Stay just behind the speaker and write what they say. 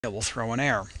it will throw an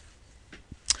error.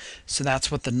 So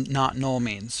that's what the not null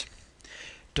means.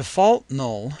 Default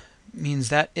null means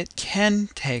that it can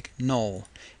take null,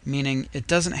 meaning it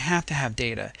doesn't have to have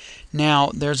data. Now,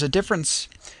 there's a difference.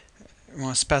 I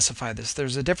want to specify this.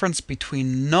 There's a difference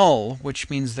between null, which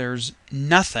means there's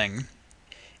nothing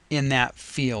in that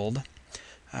field,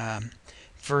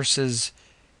 versus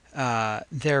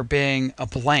there being a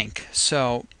blank.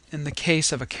 So in the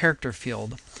case of a character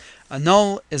field, a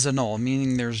null is a null,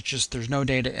 meaning there's no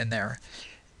data in there.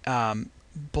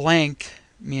 Blank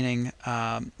meaning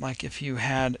like if you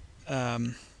had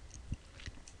on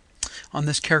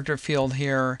this character field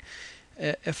here,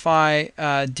 if I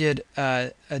did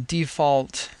a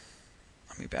default,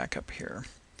 let me back up here.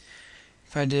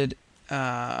 If I did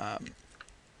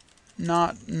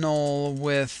not null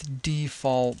with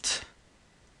default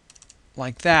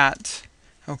like that,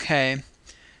 okay,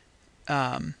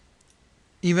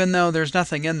 even though there's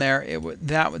nothing in there,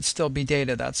 that would still be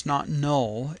data. That's not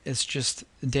null. It's just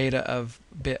data of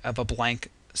a blank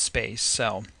space.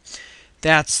 So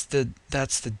that's the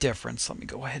difference. Let me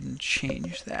go ahead and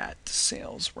change that to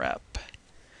sales rep.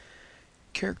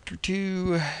 Character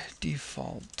 2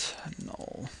 default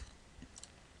null,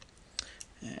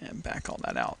 and back all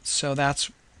that out. So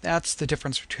that's the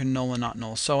difference between null and not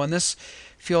null. So in this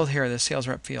field here, the sales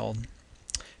rep field,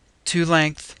 to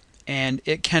length, and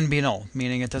it can be null,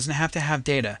 meaning it doesn't have to have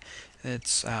data.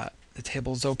 It's the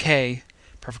table is okay,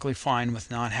 perfectly fine with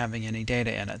not having any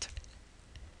data in it.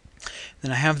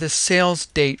 Then I have this sales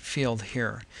date field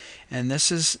here, and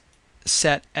this is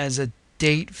set as a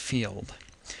date field.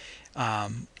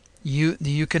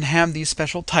 You can have these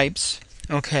special types,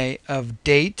 okay, of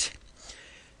date,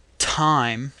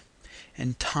 time,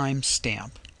 and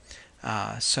timestamp.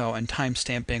 And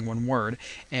timestamp being one word,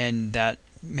 and that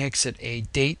makes it a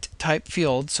date type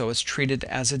field, so it's treated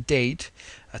as a date,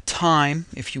 a time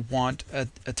if you want a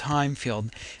time field,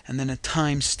 and then a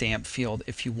timestamp field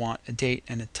if you want a date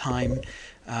and a time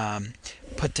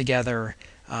put together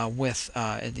with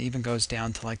it even goes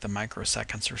down to like the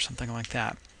microseconds or something like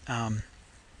that.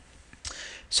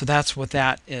 So that's what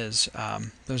that is.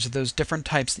 Those are those different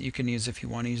types that you can use if you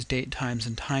want to use date, times,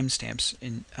 and timestamps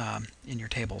in your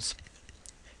tables,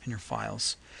 in your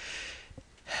files.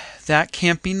 That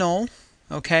can't be null.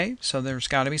 Okay, so there's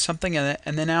got to be something in it.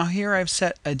 And then now here I've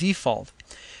set a default.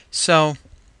 So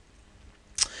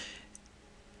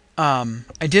I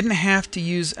didn't have to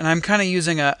use, and I'm kind of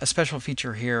using a special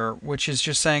feature here, which is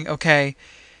just saying, okay,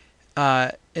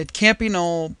 it can't be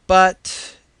null,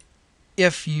 but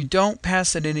if you don't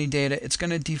pass it any data, it's going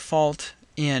to default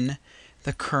in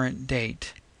the current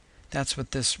date. That's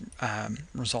what this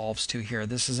resolves to here.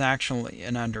 This is actually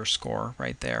an underscore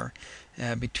right there,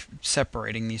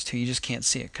 separating these two. You just can't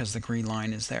see it because the green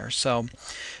line is there. So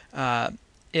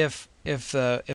if